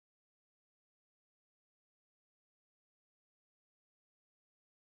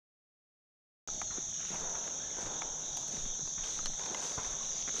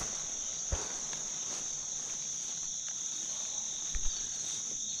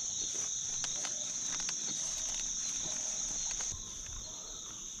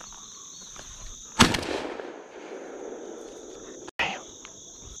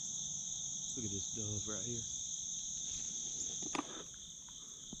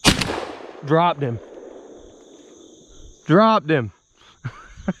Dropped him. Dropped him.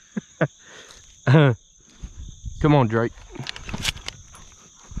 Come on, Drake.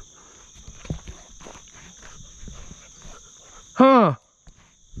 Huh?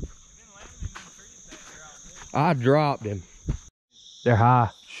 I dropped him. They're high.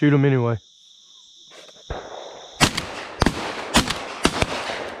 Shoot them anyway.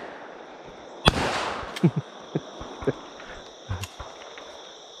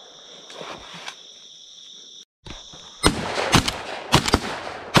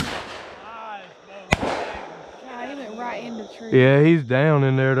 Yeah, he's down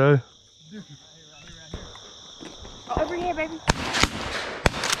in there though. Oh, over here, baby.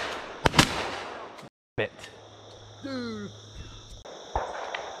 It. Dude.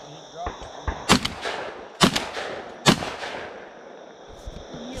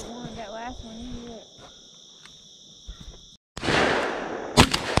 You hit one, that last one you hit.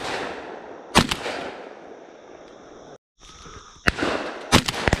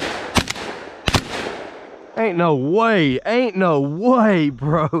 Ain't no way,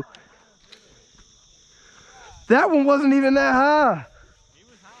 bro. That one wasn't even that high. It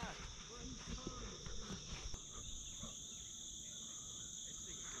was high.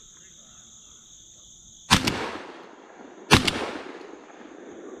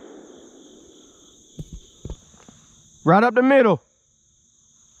 Right up the middle.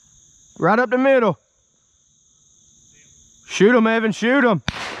 Right up the middle. Shoot him, Evan, shoot him.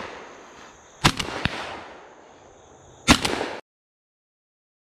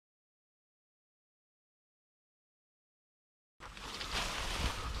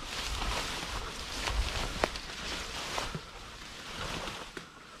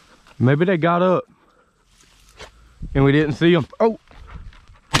 Maybe they got up and we didn't see them. Oh.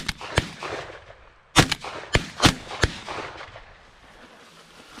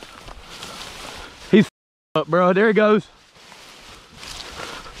 He's up, bro. There he goes.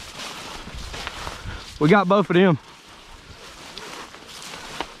 We got both of them.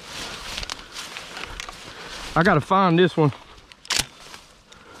 I gotta find this one.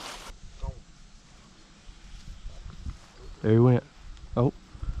 There he went. Oh,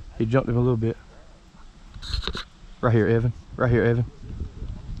 he jumped him a little bit. Right here, Evan. Right here, Evan.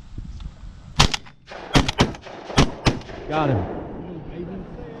 Got him.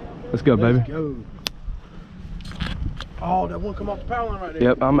 Let's go, baby. Let's go. Oh, that one come off the power line right there.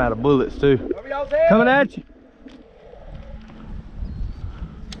 Yep, I'm out of bullets too. Coming at you.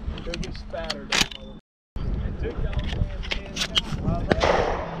 Go get spattered.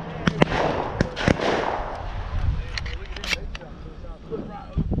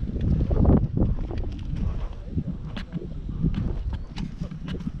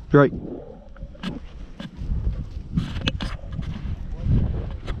 Drake.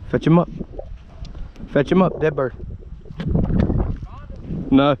 Fetch him up. Fetch him up, dead bird.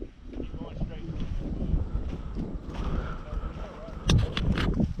 No.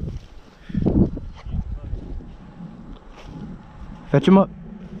 Fetch him up.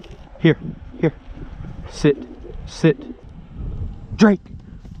 Here, here. Sit, sit. Drake.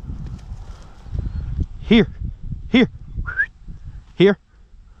 Here, here, here.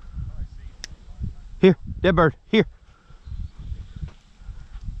 Here, dead bird, here.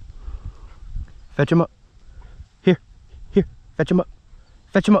 Fetch him up. Here, here, fetch him up.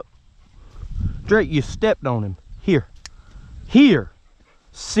 Fetch him up. Drake, you stepped on him. Here, here,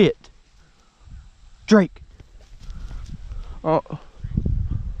 sit. Drake.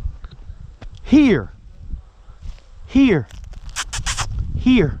 Here, here,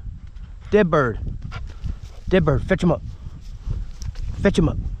 here. Dead bird. Dead bird, fetch him up. Fetch him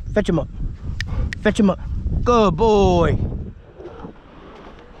up, fetch him up. Fetch him up. Good boy.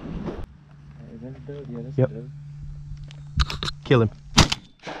 Yep. Kill him.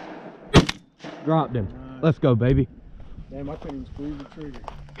 Dropped him. Let's go, baby. Damn, I couldn't even squeeze the trigger.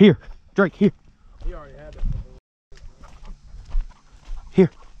 Here, Drake, here. He already had it.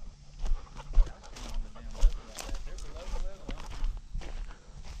 Here.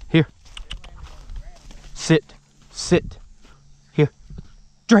 Here. Sit. Sit. Here.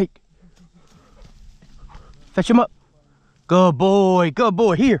 Drake. Fetch him up. Good boy. Good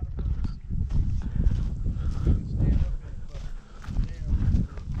boy. Here.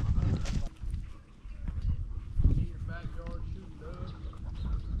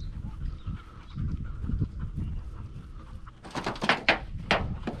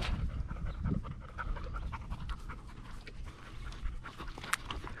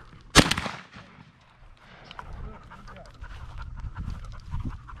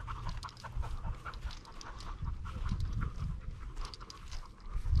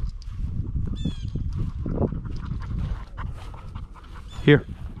 Here.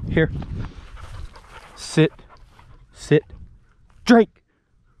 Here. Sit. Sit. Drake.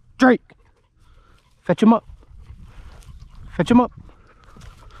 Drake. Fetch him up. Fetch him up.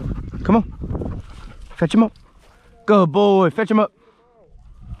 Come on. Fetch him up. Good boy. Fetch him up.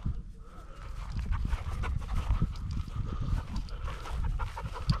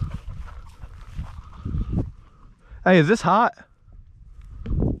 Hey, is this hot?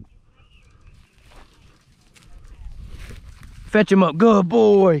 Fetch him up. Good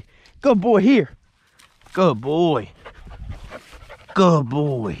boy. Good boy. Here. Good boy. Good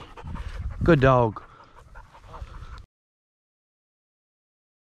boy. Good dog.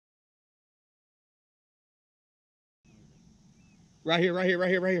 Right here, right here, right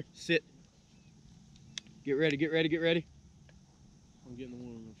here, right here. Sit. Get ready, get ready, get ready. I'm getting the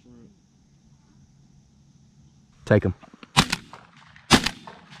one in the front. Take him.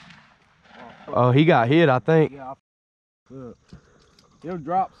 Oh, he got hit, I think. Yeah, he'll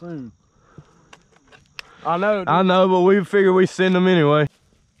drop soon. I know. Dude. I know, but we figure we send him anyway.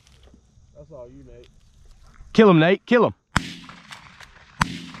 That's all you, Nate. Kill him, Nate. Kill him.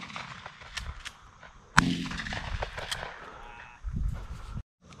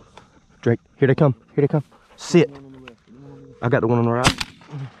 Drake, here they come. Here they come. Sit. I got the one on the right.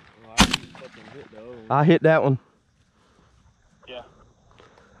 I hit that one. Yeah.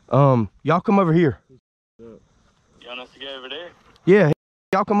 Y'all come over here. You want us to go over there? Yeah,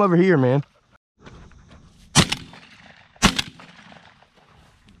 y'all come over here, man.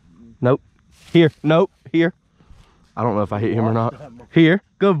 Nope. Here. Nope. Here. I don't know if I hit him or not. Here.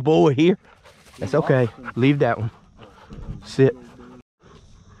 Good boy. Here. That's okay. Leave that one. Sit.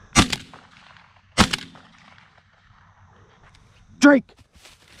 Drake.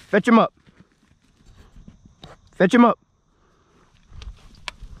 Fetch him up. Fetch him up.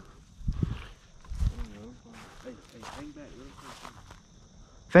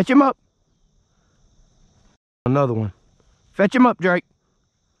 Fetch him up. Another one. Fetch him up, Drake.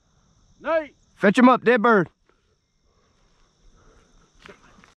 Nate! Fetch him up, dead bird.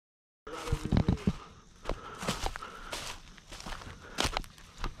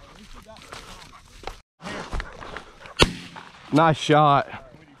 Nice shot.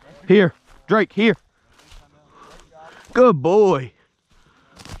 Here, Drake, here. Good boy.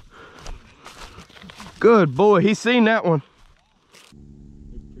 Good boy. He's seen that one.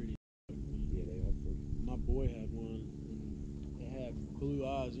 My boy had one. And it had blue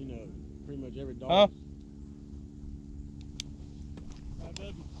eyes, you know, pretty much every dog. Huh?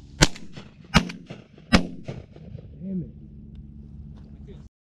 Damn it.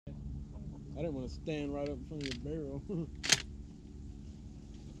 I didn't want to stand right up in front of your barrel.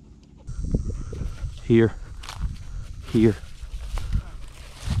 Here. Here.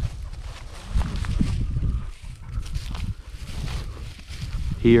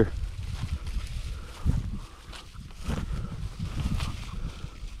 Here.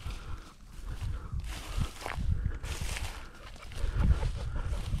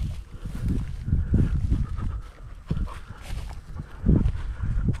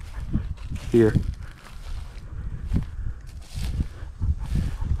 Here.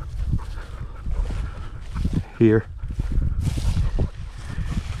 Here.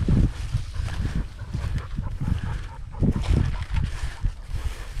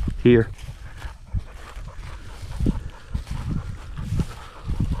 Here.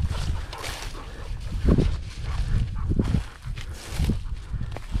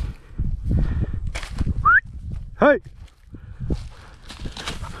 Hey.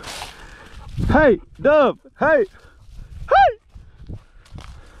 Hey, Dove. Hey. Hey.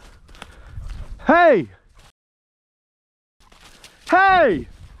 Hey. Hey.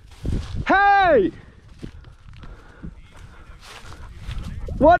 Hey.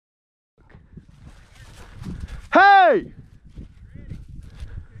 What? Hey.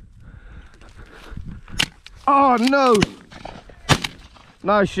 Oh no.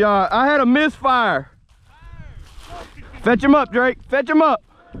 Nice shot. I had a misfire. Fetch him up, Drake. Fetch him up.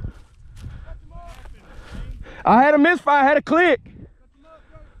 I had a misfire. I had a click.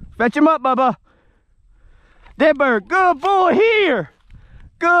 Fetch him up, Bubba. Dead bird. Good boy here.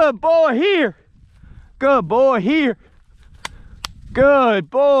 Good boy here. Good boy here. Good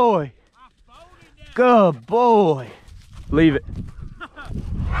boy. Good boy. Leave it.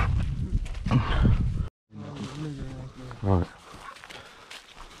 All right.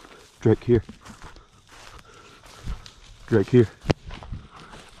 Drake here. Drake here.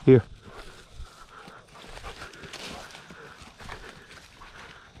 Here.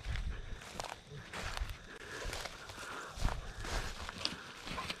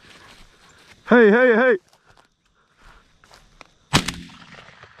 Hey, hey, hey.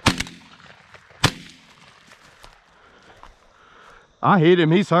 I hit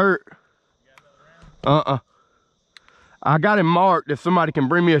him. He's hurt. I got him marked if somebody can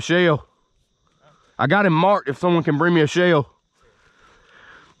bring me a shell. I got him marked if someone can bring me a shell.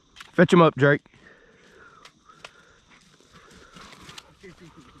 Fetch him up, Drake.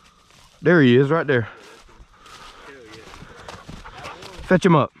 There he is, right there. Fetch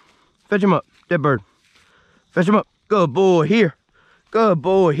him up. Fetch him up. Dead bird. Fetch him up. Good boy, here. Good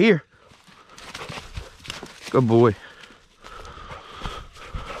boy, here. Good boy.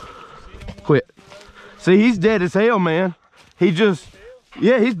 Quit. See, he's dead as hell, man. He just,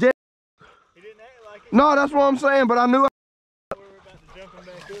 yeah, he's dead. He didn't act like it. No, that's what I'm saying, but I knew. We were about to jump him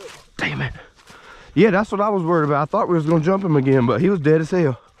back up. Damn it. Yeah, that's what I was worried about. I thought we was gonna jump him again, but he was dead as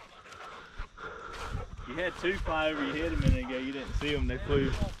hell. You had two fly over your head a minute ago. You didn't see them. They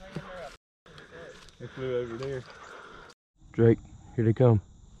flew. They flew over there. Drake, here they come.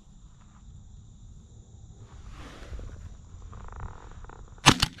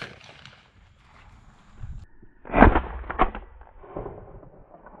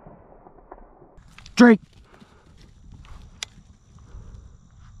 Drake.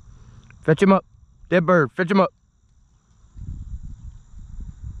 Fetch him up. Dead bird, fetch him up.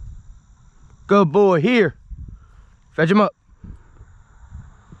 Good boy, here. Fetch him up.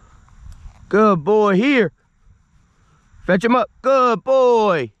 Good boy, here. Fetch him up. Good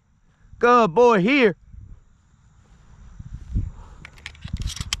boy. Good boy, here.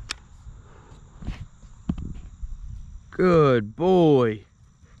 Good boy.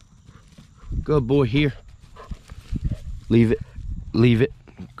 Good boy, here. Leave it. Leave it.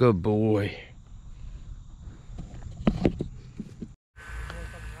 Good boy.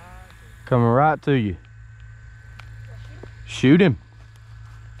 Coming right to you. Shoot him.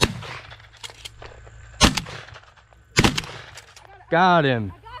 Got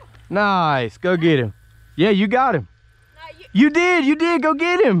him. Nice. Go get him. Yeah, you got him. You did. You did. Go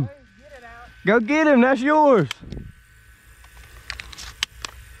get him. Go get him. That's yours.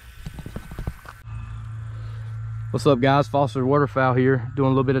 What's up, guys? Foster Waterfowl here, doing a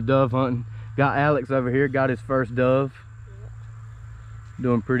little bit of dove hunting. Got Alex over here, got his first dove. Yep.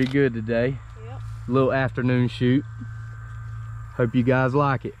 Doing pretty good today. Yep. Little afternoon shoot. Hope you guys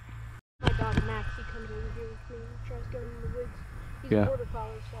like it. My dog Max, he comes over here with me and tries going in the woods. He's a border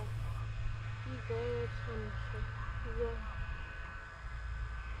collie, so he's good hunting stuff.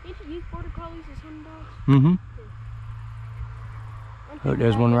 Can't you use border collies as hunting dogs? Mm-hmm. Yeah. Oh,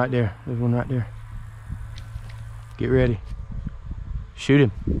 there's one right there. There's one right there. Get ready. Shoot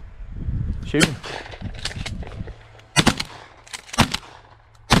him. Shoot him.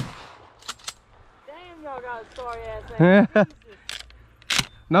 Damn, y'all got a sorry ass thing.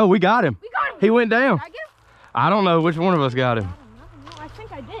 No, we got him. We got him. He went down. Did I get him? I don't know which one of us got him. I don't know. I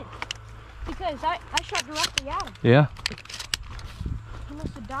think I did. Because I shot directly at him. Yeah. He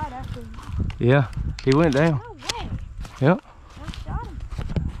must have died after. Yeah. He went down. No way. Yep. I shot him.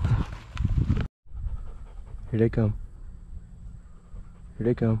 Here they come. Here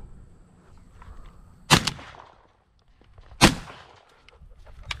they come.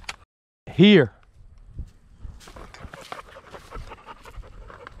 Here.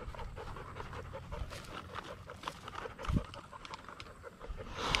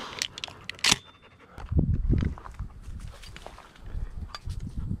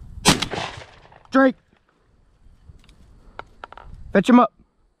 Drake. Fetch him up.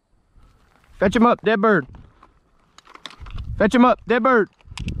 Fetch him up, dead bird. Fetch him up, dead bird.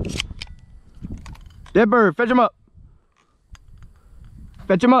 Dead bird, fetch him up.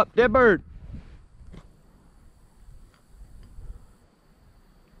 Fetch him up, dead bird.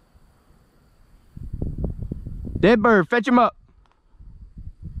 Dead bird, fetch him up.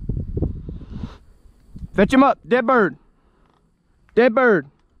 Fetch him up, dead bird. Dead bird.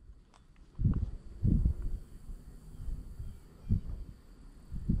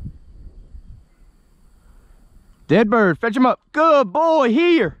 Dead bird, fetch him up. Good boy,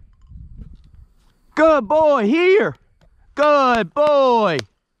 here. Good boy, here. Good boy.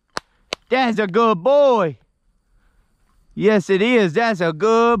 That's a good boy. Yes, it is. That's a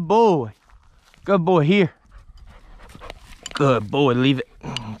good boy. Good boy, here. Good boy, leave it.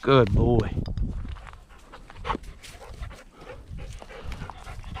 Good boy.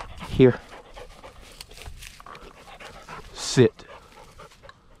 Here. Sit.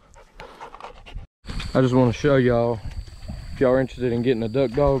 I just want to show y'all, if y'all are interested in getting a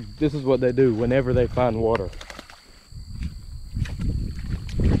duck dog, this is what they do whenever they find water.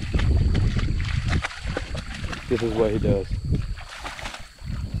 This is what he does.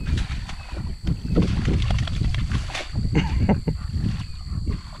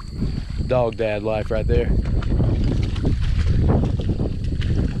 Dog dad life right there.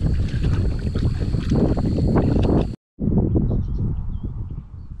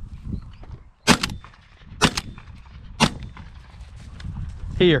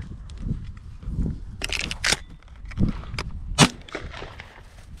 Here.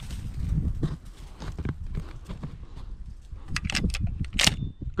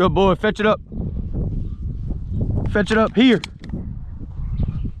 Good boy, fetch it up. Fetch it up, here.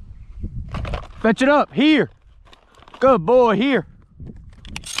 Fetch it up, here. Good boy, here.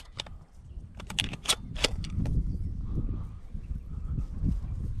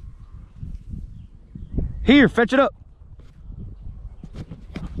 Here, fetch it up.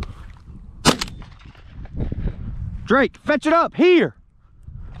 Drake, fetch it up, here.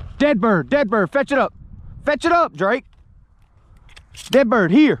 Dead bird, fetch it up. Fetch it up, Drake. Dead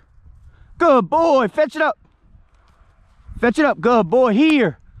bird, here. Good boy, fetch it up. Fetch it up, good boy,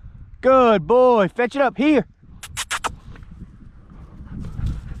 here. Good boy, fetch it up, here.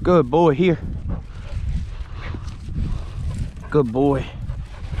 Good boy, here. Good boy.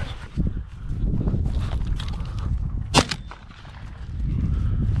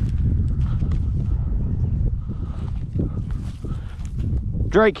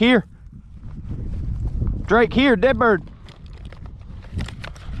 Drake, here. Drake, here, dead bird.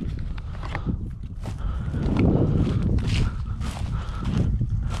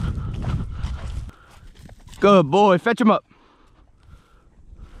 Good boy, fetch him up.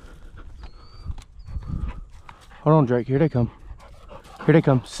 Hold on, Drake, here they come. Here they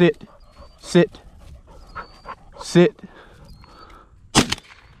come, sit, sit, sit.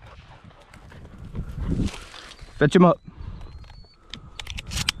 Fetch him up.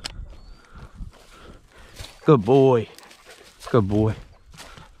 Good boy, good boy.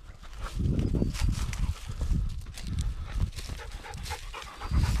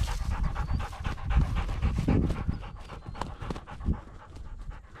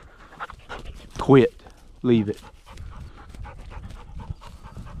 Quit, leave it.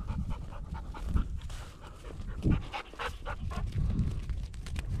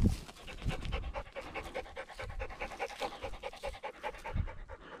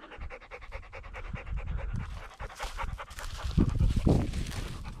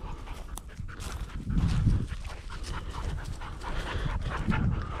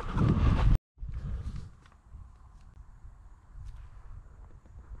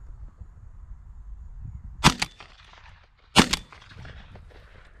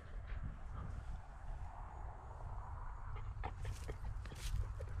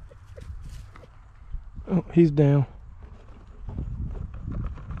 Oh, he's down.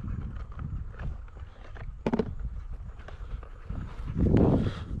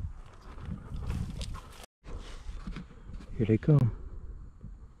 Here they come.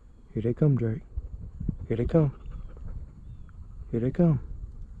 Here they come, Drake. Here they come. Here they come.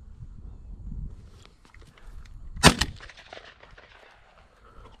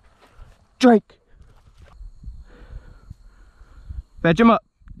 Drake! Fetch him up.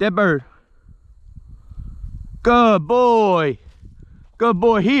 Dead bird. Good boy. Good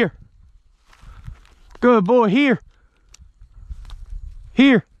boy, here. Good boy, here.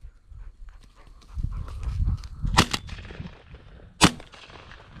 Here.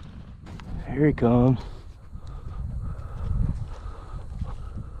 Here he comes.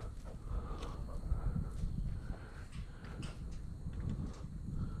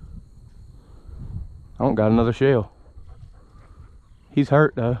 I don't got another shell. He's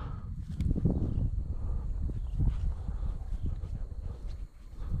hurt though.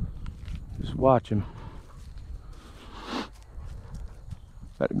 Just watch him.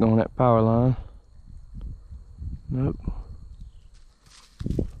 About to go on that power line. Nope.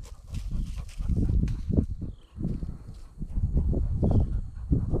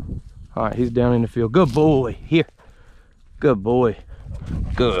 All right, he's down in the field. Good boy. Here. Good boy.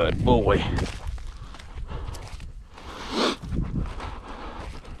 Good boy.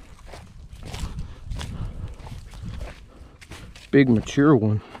 Big mature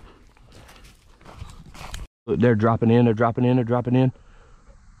one. Look, they're dropping in, they're dropping in, they're dropping in.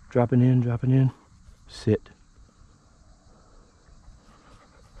 Dropping in, dropping in. Sit.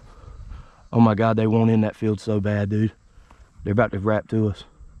 Oh my God, they want in that field so bad, dude. They're about to wrap to us.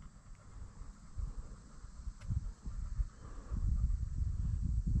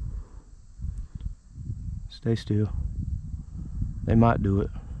 Stay still. They might do it.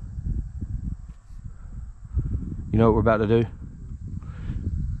 You know what we're about to do?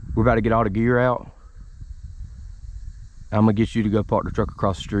 We're about to get all the gear out. I'm gonna get you to go park the truck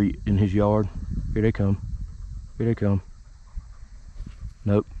across the street in his yard. Here they come. Here they come.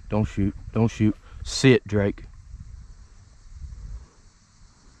 Nope, don't shoot, don't shoot. Sit, Drake.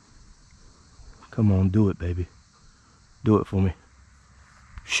 Come on, do it, baby. Do it for me.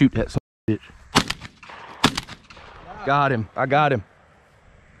 Shoot that son of a bitch. Got him, I got him.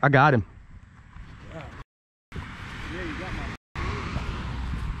 I got him. Yeah, you got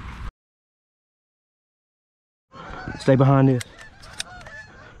my. Stay behind this.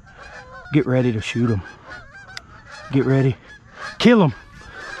 Get ready to shoot him. Get ready. Kill him.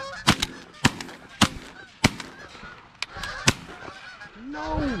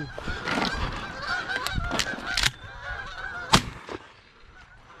 No.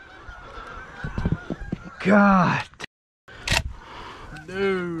 God.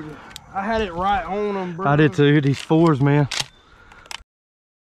 Dude, I had it right on him, bro. I did too. These fours, man.